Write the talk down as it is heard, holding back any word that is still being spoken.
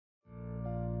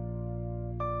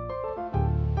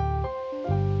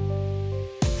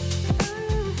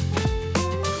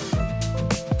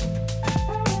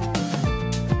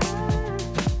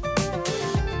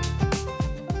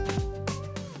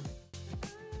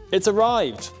It's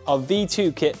arrived! Our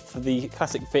V2 kit for the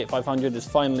classic Fiat 500 is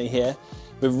finally here.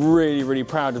 We're really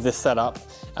proud of this setup.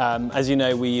 As you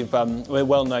know, we're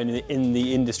well known in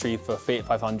the industry for Fiat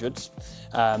 500s.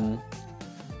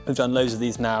 We've done loads of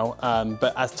these now,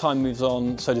 but as time moves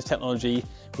on, so does technology.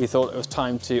 We thought it was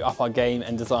time to up our game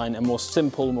and design a more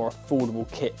simple, more affordable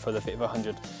kit for the Fiat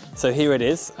 500. So here it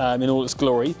is, in all its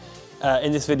glory.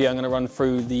 In this video, I'm going to run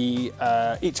through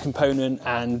each component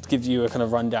and give you a kind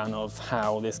of rundown of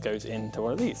how this goes into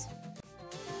one of these.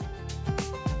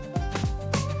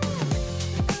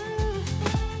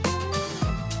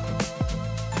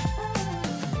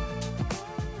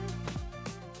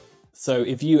 So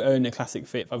if you own a classic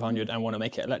Fiat 500 and want to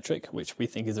make it electric, which we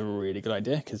think is a really good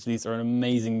idea because these are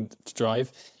amazing to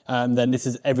drive, then this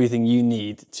is everything you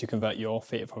need to convert your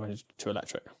Fiat 500 to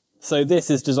electric. So this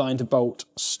is designed to bolt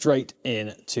straight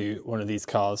into one of these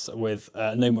cars with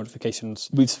no modifications.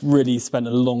 We've really spent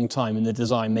a long time in the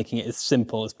design making it as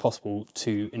simple as possible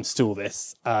to install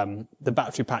this. The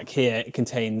battery pack here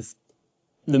contains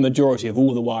the majority of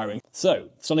all the wiring. So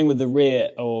starting with the rear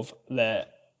of the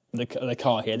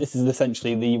car here, this is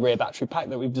essentially the rear battery pack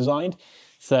that we've designed.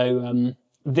 So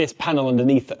this panel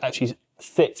underneath actually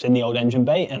sits in the old engine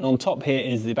bay, and on top here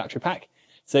is the battery pack.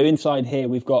 So inside here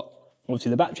we've got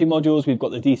obviously the battery modules, we've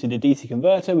got the DC to DC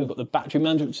converter, we've got the battery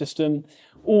management system.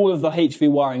 All of the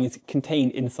HV wiring is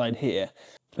contained inside here.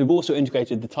 We've also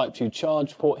integrated the Type 2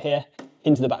 charge port here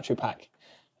into the battery pack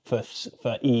for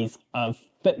ease of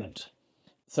fitment.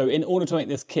 So in order to make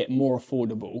this kit more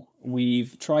affordable,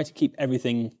 we've tried to keep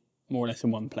everything more or less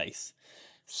in one place.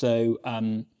 So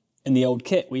in the old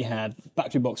kit, we had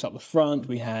battery box up the front,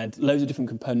 we had loads of different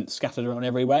components scattered around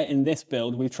everywhere. In this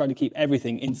build, we've tried to keep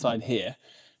everything inside here.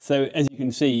 So as you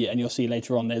can see, and you'll see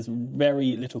later on, there's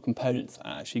very little components that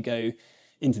actually go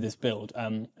into this build.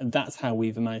 And that's how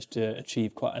we've managed to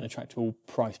achieve quite an attractive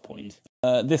price point.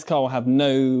 This car will have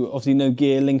obviously no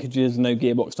gear linkages, no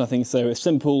gearbox, nothing. So a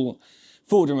simple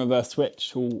forward and reverse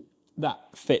switch, that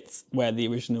fits where the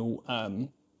original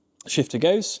shifter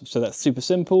goes. So that's super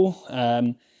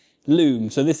simple.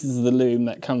 Loom, so this is the loom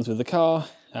that comes with the car.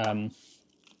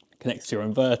 Connects to your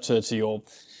inverter,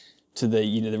 to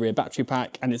the rear battery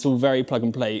pack, and it's all very plug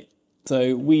and play.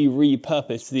 So we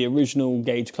repurposed the original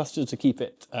gauge cluster to keep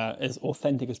it as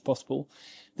authentic as possible.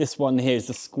 This one here is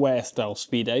the square style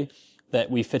speedo that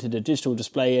we fitted a digital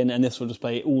display in, and this will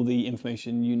display all the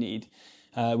information you need.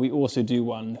 We also do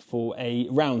one for a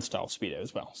round style speedo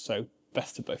as well, so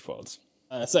best of both worlds.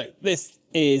 So this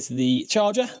is the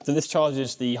charger. So this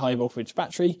charges the high voltage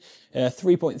battery,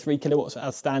 3.3 kilowatts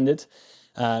as standard.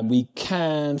 We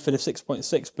can fit a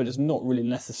 6.6, but it's not really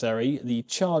necessary. The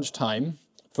charge time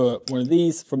for one of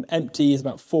these from empty is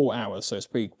about 4 hours, so it's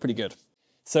pretty good.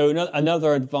 So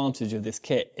another advantage of this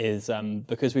kit is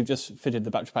because we've just fitted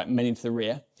the battery pack mainly to the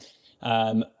rear,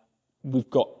 we've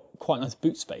got quite nice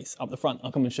boot space up the front.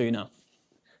 I'll come and show you now.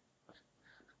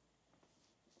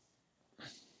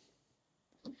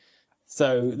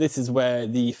 So this is where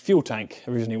the fuel tank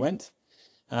originally went,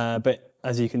 but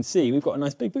as you can see, we've got a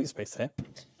nice big boot space here.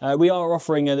 We are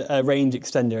offering a range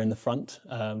extender in the front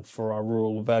for our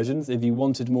rural versions. If you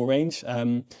wanted more range,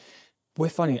 we're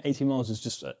finding 80 miles is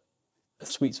just a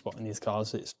sweet spot in these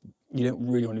cars. You don't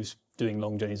really want to be doing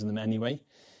long journeys in them anyway,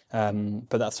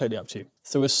 but that's totally up to you.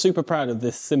 So we're super proud of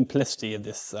this simplicity of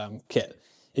this kit.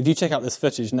 If you check out this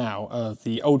footage now of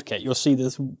the old kit, you'll see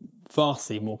there's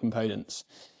vastly more components,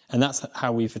 and that's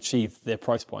how we've achieved their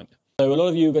price point. So a lot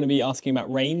of you are going to be asking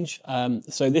about range.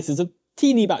 So this is a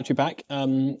teeny battery pack.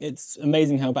 It's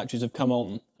amazing how batteries have come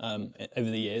on over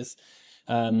the years.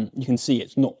 You can see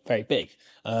it's not very big.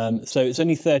 So it's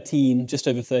only just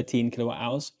over 13 kilowatt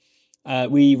hours.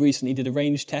 We recently did a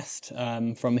range test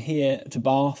from here to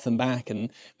Bath and back, and we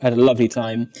had a lovely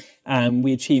time. And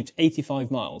we achieved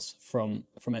 85 miles from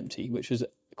empty, which was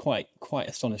quite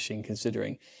astonishing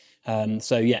considering.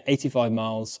 So yeah, 85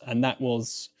 miles, and that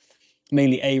was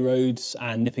mainly A roads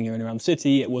and nipping around the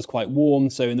city. It was quite warm,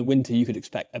 so in the winter you could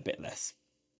expect a bit less.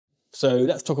 So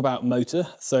let's talk about motor.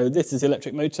 So this is the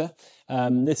electric motor.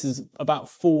 This is about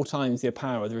 4 times the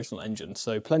power of the original engine,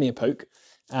 so plenty of poke.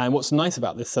 And what's nice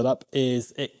about this setup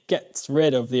is it gets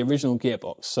rid of the original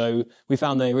gearbox. So we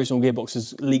found the original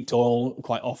gearboxes leaked oil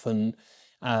quite often,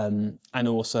 and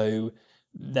also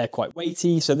they're quite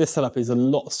weighty, so this setup is a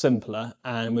lot simpler,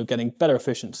 and we're getting better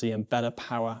efficiency and better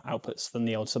power outputs than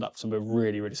the old setup, so we're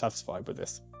really satisfied with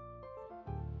this.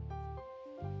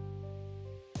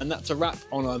 And that's a wrap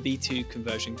on our V2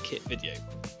 conversion kit video.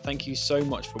 Thank you so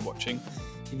much for watching.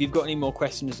 If you've got any more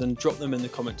questions, then drop them in the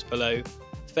comments below.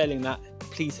 Failing that,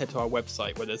 please head to our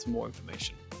website where there's more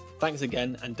information. Thanks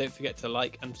again, and don't forget to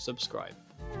like and subscribe.